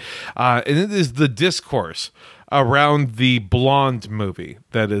story. And it is the discourse around the Blonde movie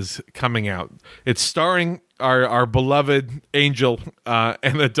that is coming out. It's starring our beloved Angel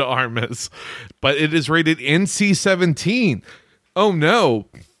Ana de Armas, but it is rated NC-17. Oh no.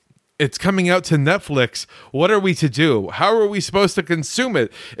 It's coming out to Netflix. What are we to do? How are we supposed to consume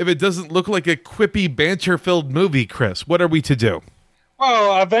it if it doesn't look like a quippy, banter-filled movie, Chris? What are we to do?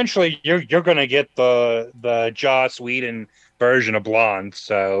 Well, eventually you're going to get the Joss Whedon version of Blonde,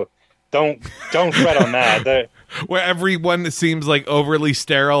 so don't fret on that. Where everyone seems like overly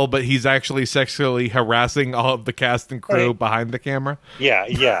sterile, but he's actually sexually harassing all of the cast and crew behind the camera. Yeah.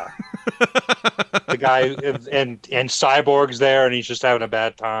 The guy and Cyborg's there, and he's just having a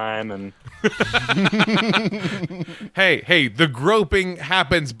bad time. And hey, the groping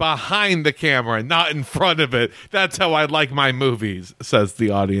happens behind the camera, not in front of it. That's how I like my movies, says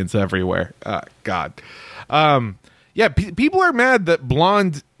the audience everywhere. God. Yeah, people are mad that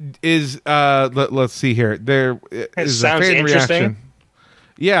Blonde is. Let's see here. There is a fan reaction.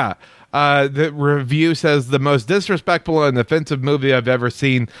 Yeah, The review says, the most disrespectful and offensive movie I've ever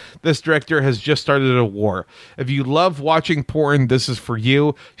seen. This director has just started a war. If you love watching porn, this is for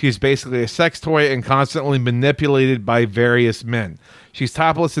you. She's basically a sex toy and constantly manipulated by various men. She's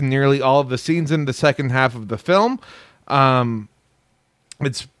topless in nearly all of the scenes in the second half of the film.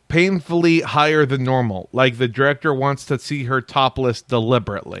 It's painfully higher than normal. Like the director wants to see her topless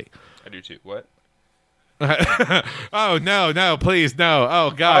deliberately. I do too. What? Oh, no, please, no.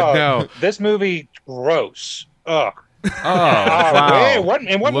 Oh, God, no. This movie, gross. Ugh. Oh, wow. Wait, what?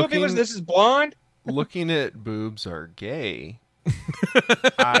 And what movie was this? Is Blonde? Looking at boobs are gay.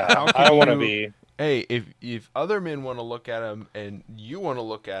 I don't want to be. Hey, if other men want to look at them and you want to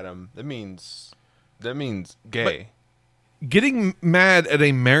look at them, that means gay. But getting mad at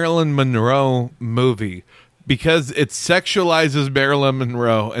a Marilyn Monroe movie because it sexualizes Marilyn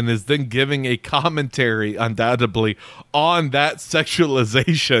Monroe and is then giving a commentary, undoubtedly, on that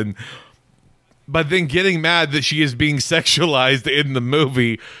sexualization, but then getting mad that she is being sexualized in the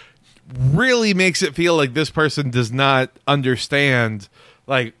movie really makes it feel like this person does not understand,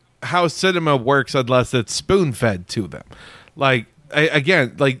 like, how cinema works unless it's spoon-fed to them. Like,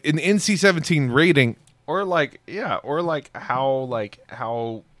 again, like an NC-17 rating, or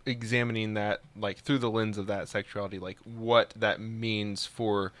how examining that, like, through the lens of that sexuality, like what that means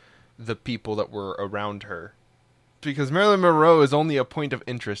for the people that were around her. Because Marilyn Monroe is only a point of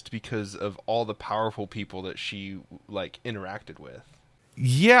interest because of all the powerful people that she, like, interacted with.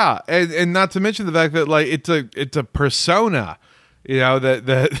 Yeah, and not to mention the fact that, like, it's a persona, you know,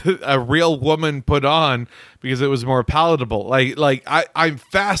 that a real woman put on because it was more palatable. Like I'm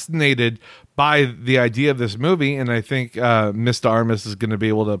fascinated by the idea of this movie, and I think Miss Armis is going to be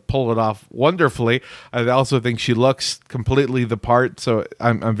able to pull it off wonderfully. I also think she looks completely the part, so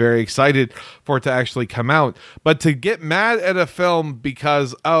I'm very excited for it to actually come out. But to get mad at a film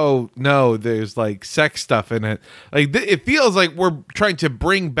because, oh no, there's like sex stuff in it, like it feels like we're trying to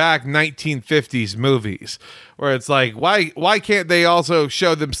bring back 1950s movies where it's like, why can't they also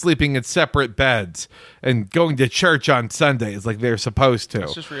show them sleeping in separate beds and going to church on Sundays like they're supposed to?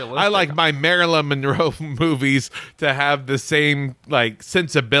 It's just realistic. I like my Marilyn Monroe movies to have the same, like,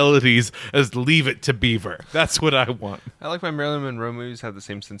 sensibilities as Leave It to Beaver. That's what I want. I like my Marilyn Monroe movies have the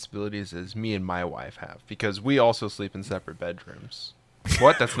same sensibilities as me and my wife have, because we also sleep in separate bedrooms.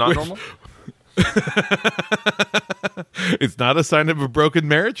 What? That's not normal? It's not a sign of a broken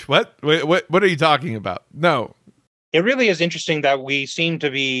marriage? What are you talking about? No. It really is interesting that we seem to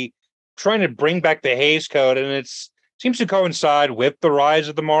be trying to bring back the Hays Code, and it seems to coincide with the rise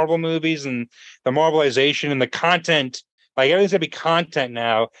of the Marvel movies and the Marvelization and the content. Like, everything's gonna be content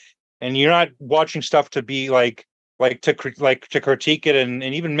now, and you're not watching stuff to be to critique it and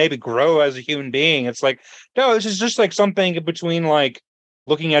even maybe grow as a human being. It's like, no, this is just like something between, like,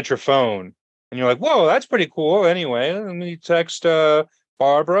 looking at your phone and you're like, whoa, that's pretty cool. Anyway, let me text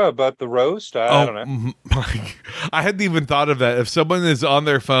Barbara about the roast. I don't know. I hadn't even thought of that. If someone is on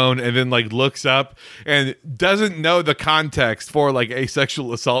their phone and then, like, looks up and doesn't know the context for, like, a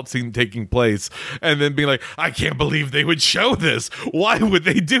sexual assault scene taking place, and then being like, I can't believe they would show this. Why would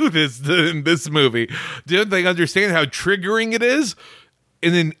they do this in this movie? Don't they understand how triggering it is?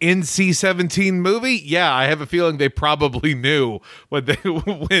 In an NC-17 movie, yeah, I have a feeling they probably knew what they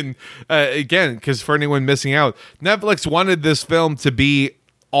again, because for anyone missing out, Netflix wanted this film to be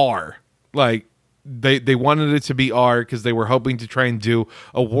R. Like, they wanted it to be R because they were hoping to try and do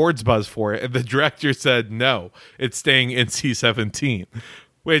awards buzz for it, and the director said no, it's staying NC-17,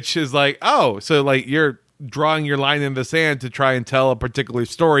 which is like, oh, so, like, you're drawing your line in the sand to try and tell a particular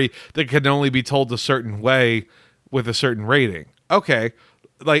story that can only be told a certain way with a certain rating. Okay.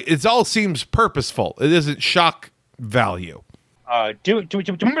 Like, it all seems purposeful. It isn't shock value. Do you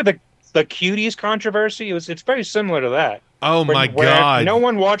remember the Cuties controversy? It's very similar to that. Oh my God! No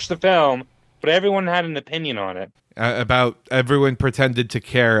one watched the film, but everyone had an opinion on it. About everyone pretended to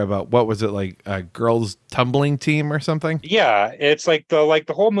care about, what was it, like a girls' tumbling team or something? Yeah, it's like the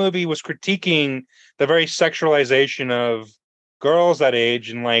whole movie was critiquing the very sexualization of girls that age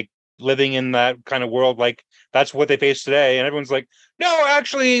and, like, living in that kind of world, like that's what they face today. And everyone's like, no,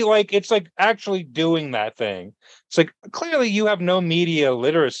 actually, like, it's like actually doing that thing. It's like, clearly you have no media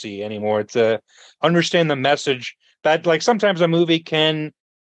literacy anymore to understand the message that, like, sometimes a movie can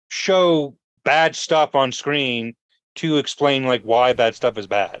show bad stuff on screen to explain, like, why that stuff is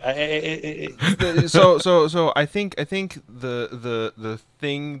bad. So I think the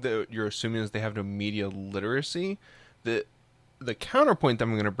thing that you're assuming is they have no media literacy. That the counterpoint that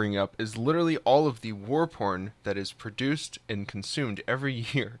I'm going to bring up is literally all of the war porn that is produced and consumed every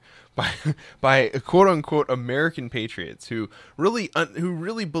year by quote unquote American patriots who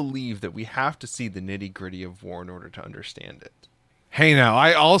really believe that we have to see the nitty gritty of war in order to understand it. Hey, now,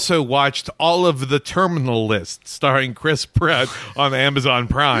 I also watched all of The Terminal List starring Chris Pratt on Amazon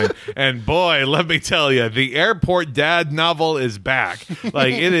Prime. And boy, let me tell you, the Airport Dad novel is back.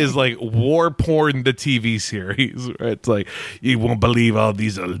 Like, it is like War Porn, the TV series. It's like, you won't believe all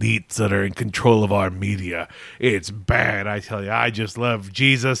these elites that are in control of our media. It's bad, I tell you. I just love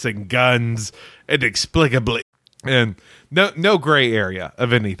Jesus and guns inexplicably. And no gray area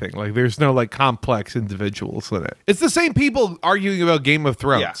of anything. Like, there's no like complex individuals in it. It's the same people arguing about Game of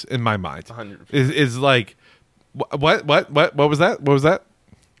Thrones in my mind. 100%. Is like, what was that? What was that?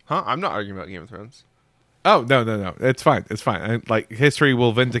 Huh? I'm not arguing about Game of Thrones. Oh, no. It's fine. It's fine. Like, history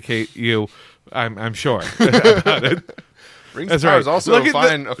will vindicate you. I'm sure about it. Rings of Power is also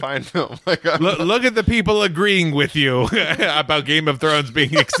a fine film. Like, look at the people agreeing with you about Game of Thrones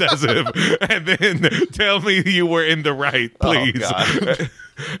being excessive, and then tell me you were in the right, please. Oh, God.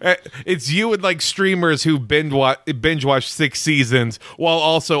 It's you and like streamers who binge watch 6 seasons while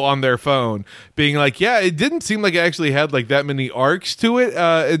also on their phone, being like, yeah, it didn't seem like it actually had like that many arcs to it,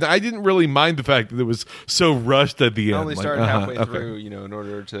 and I didn't really mind the fact that it was so rushed at the end. I only started halfway through, in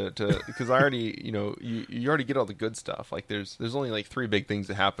order to because I already, you already get all the good stuff. Like there's only like 3 big things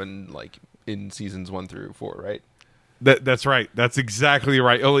that happen like in seasons 1 through 4, right? That's right. That's exactly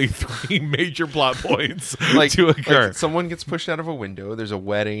right. Only 3 major plot points like, to occur. Like someone gets pushed out of a window. There's a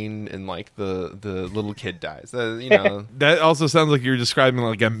wedding, and like the little kid dies. That also sounds like you're describing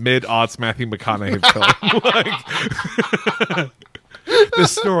like a mid-aughts Matthew McConaughey film. Like, the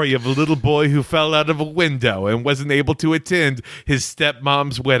story of a little boy who fell out of a window and wasn't able to attend his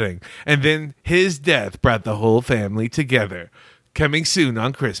stepmom's wedding, and then his death brought the whole family together. Coming soon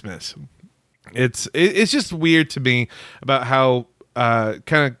on Christmas. It's just weird to me about how kind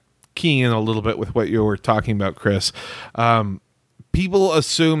of keying in a little bit with what you were talking about, Chris. People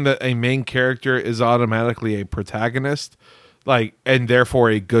assume that a main character is automatically a protagonist, like, and therefore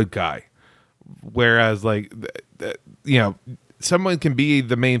a good guy. Whereas, like, someone can be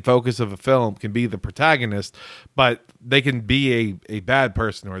the main focus of a film, can be the protagonist, but they can be a bad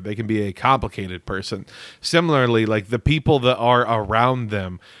person, or they can be a complicated person. Similarly, like, the people that are around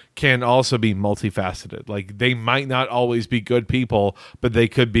them can also be multifaceted. Like, they might not always be good people, but they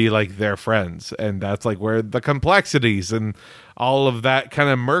could be like their friends. And that's like where the complexities and all of that kind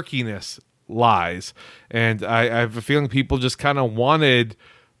of murkiness lies. And I have a feeling people just kind of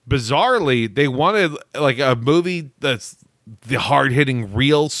bizarrely, they wanted like a movie that's the hard-hitting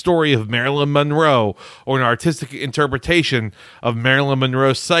real story of Marilyn Monroe, or an artistic interpretation of Marilyn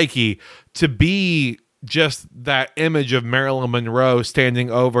Monroe's psyche, to be just that image of Marilyn Monroe standing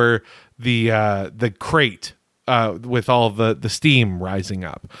over the crate with all the steam rising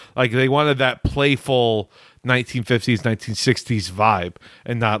up. Like, they wanted that playful 1950s, 1960s vibe,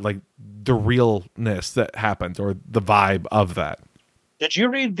 and not like the realness that happened, or the vibe of that. Did you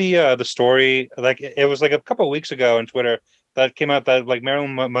read the story? Like, it was like a couple of weeks ago on Twitter that came out that like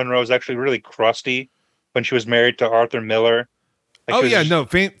Marilyn Monroe was actually really crusty when she was married to Arthur Miller. Like,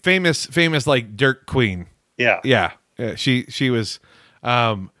 famous like Dirt Queen. Yeah. She was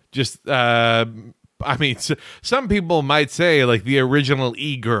just. I mean, some people might say like the original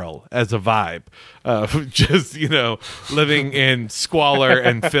E-girl as a vibe, just living in squalor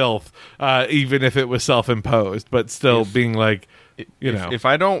and filth, even if it was self-imposed, but still being like. If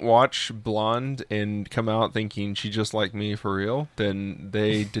I don't watch Blonde and come out thinking she just like me for real, then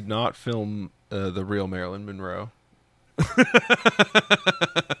they did not film the real Marilyn Monroe.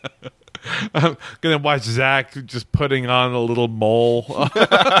 I'm gonna watch Zach just putting on a little mole.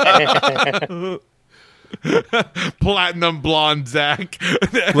 Platinum blonde Zach.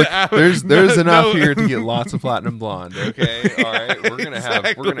 Look, there's enough here to get lots of platinum blonde. Okay, all right. We're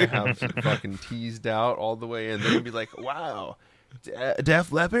gonna have fucking teased out all the way, and then be like, wow.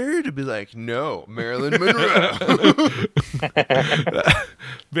 Def Leppard to be like, no, Marilyn Monroe.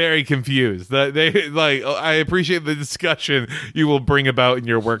 Very confused. They like. I appreciate the discussion you will bring about in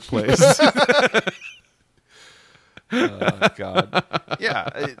your workplace. Oh God, yeah.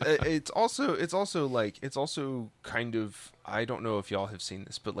 It's also kind of. I don't know if y'all have seen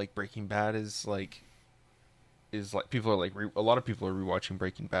this, but like Breaking Bad is like people are like a lot of people are rewatching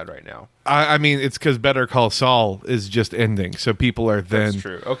Breaking Bad right now. I mean, it's because Better Call Saul is just ending, so people are then That's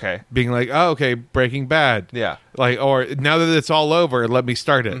true. Okay, being like, oh, okay, Breaking Bad, yeah, like, or now that it's all over, let me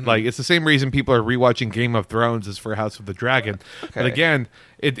start it. Mm-hmm. Like, it's the same reason people are rewatching Game of Thrones as for House of the Dragon. Okay. But again,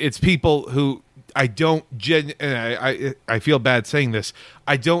 it's people who I feel bad saying this.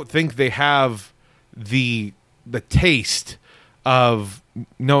 I don't think they have the taste of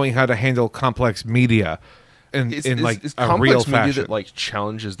knowing how to handle complex media in It's a real complex media fashion. that like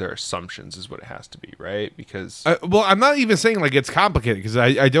challenges their assumptions is what it has to be, right? Because Well, I'm not even saying like it's complicated because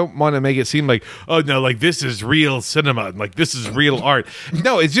I don't want to make it seem like, oh no, like this is real cinema and like this is real art.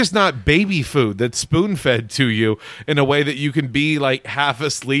 No, it's just not baby food that's spoon fed to you in a way that you can be like half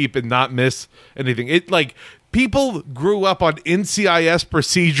asleep and not miss anything. It like people grew up on NCIS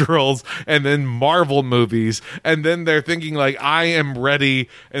procedurals and then Marvel movies, and then they're thinking like, I am ready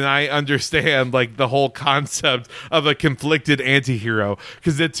and I understand like the whole concept of a conflicted antihero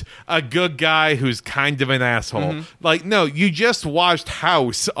because it's a good guy who's kind of an asshole. Like, no, you just watched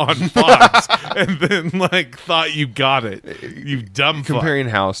House on Fox and then like thought you got it. You dumb fuck. comparing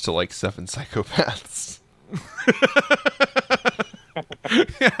House to like Seven Psychopaths.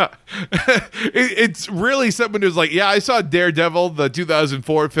 Yeah, it's really someone who's like, yeah, I saw Daredevil, the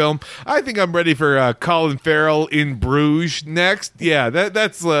 2004 film. I think I'm ready for Colin Farrell in Bruges next. Yeah,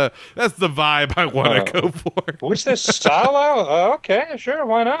 that's the vibe I want to go for. What's this style out? Okay, sure,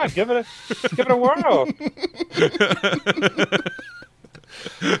 why not? Give it a whirl.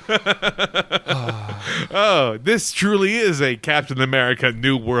 Oh, this truly is a Captain America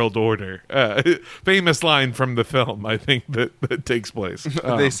New World Order. Famous line from the film, I think, that takes place.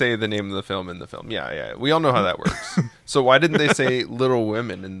 They say the name of the film in the film. Yeah. We all know how that works. So why didn't they say Little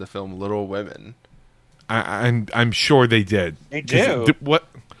Women in the film Little Women? I'm sure they did. They do. What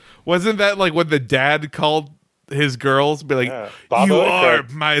wasn't that like what the dad called his girls? Be like, Yeah. Bob you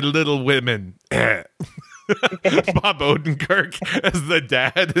Odenkirk. are my little women. Bob Odenkirk as the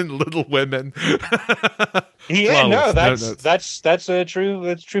dad in Little Women. Yeah, no, Flawless. that's a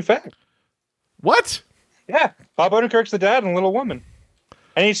true fact. What? Yeah, Bob Odenkirk's the dad in Little Woman,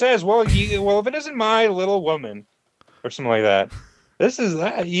 and he says, "Well, if it isn't my little woman, or something like that, this is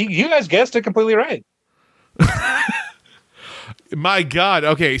that. You guys guessed it completely right." My God.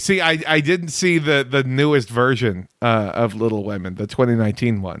 Okay. See, I didn't see the newest version of Little Women, the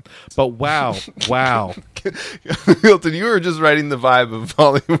 2019 one. But wow. Hilton, you were just writing the vibe of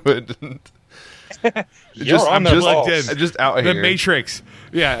Hollywood. On the plugged pulse. in. Just out The here. Matrix.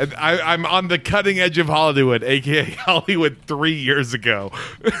 Yeah, I'm on the cutting edge of Hollywood, aka Hollywood 3 years ago.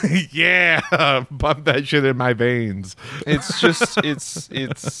 Yeah, pump that shit in my veins. It's just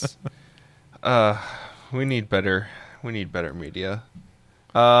we need better media.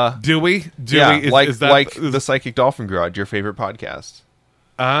 Do we? Yeah, we? like Is the Psychic Dolphin Garage, your favorite podcast.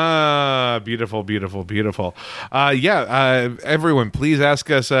 Beautiful. Everyone, please ask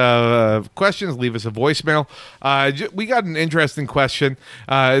us questions. Leave us a voicemail. We got an interesting question.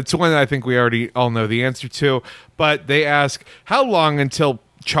 It's one that I think we already all know the answer to, but they ask, how long until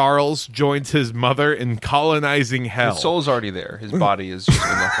Charles joins his mother in colonizing hell? His soul's already there. His body is just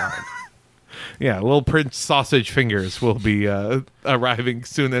been left behind. Yeah, little Prince Sausage Fingers will be arriving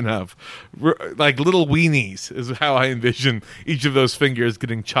soon enough. Like little weenies is how I envision each of those fingers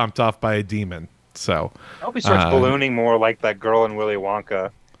getting chomped off by a demon. So I hope he starts ballooning more like that girl in Willy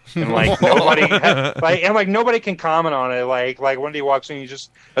Wonka, and like nobody, nobody can comment on it. Like when he walks in, he's just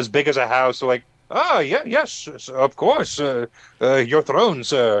as big as a house. So like, yes, of course, your throne,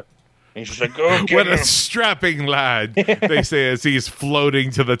 sir. And he's just like, go get what a him. strapping lad, they say as he's floating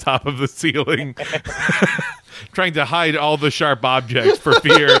to the top of the ceiling, trying to hide all the sharp objects for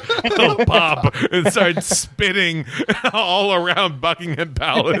fear he'll pop and start spinning all around Buckingham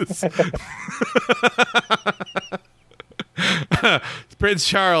Palace. Prince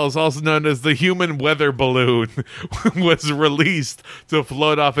Charles, also known as the human weather balloon, was released to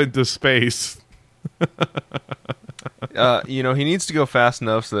float off into space. He needs to go fast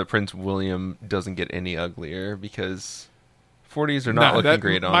enough so that Prince William doesn't get any uglier because 40s are not looking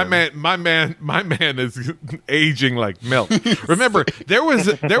great on him. My man is aging like milk. Remember, there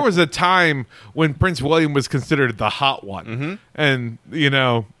was a time when Prince William was considered the hot one, and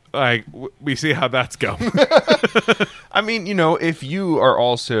we see how that's going. I mean, if you are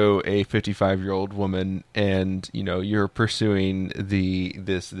also a 55-year-old woman and you're pursuing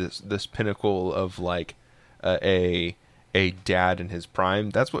this pinnacle of like a dad in his prime,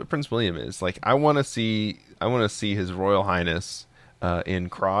 that's what Prince William is. Like, I want to see His Royal Highness in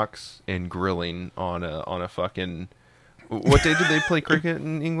Crocs and grilling on a fucking. What day did they play cricket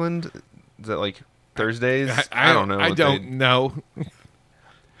in England? Is that like Thursdays? I don't know. I don't know.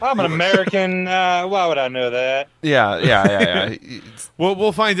 I'm an American. Why would I know that? Yeah.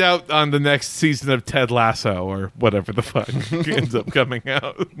 We'll find out on the next season of Ted Lasso or whatever the fuck ends up coming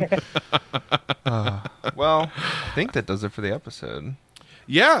out. Well, I think that does it for the episode.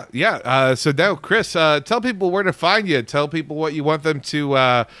 Yeah. So now, Chris, tell people where to find you. Tell people what you want them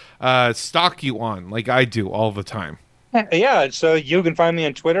to stalk you on, like I do all the time. Yeah, so you can find me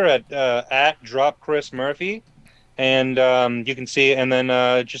on Twitter at DropChrisMurphy, and you can see. And then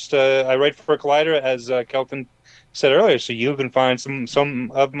I write for Collider, as Kelton said earlier, so you can find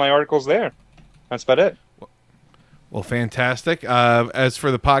some of my articles there. That's about it. Well, fantastic. As for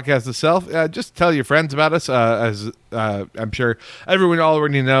the podcast itself, just tell your friends about us. As I'm sure everyone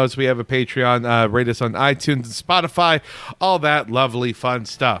already knows, we have a Patreon. Rate us on iTunes and Spotify. All that lovely, fun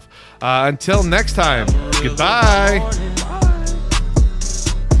stuff. Until next time, goodbye.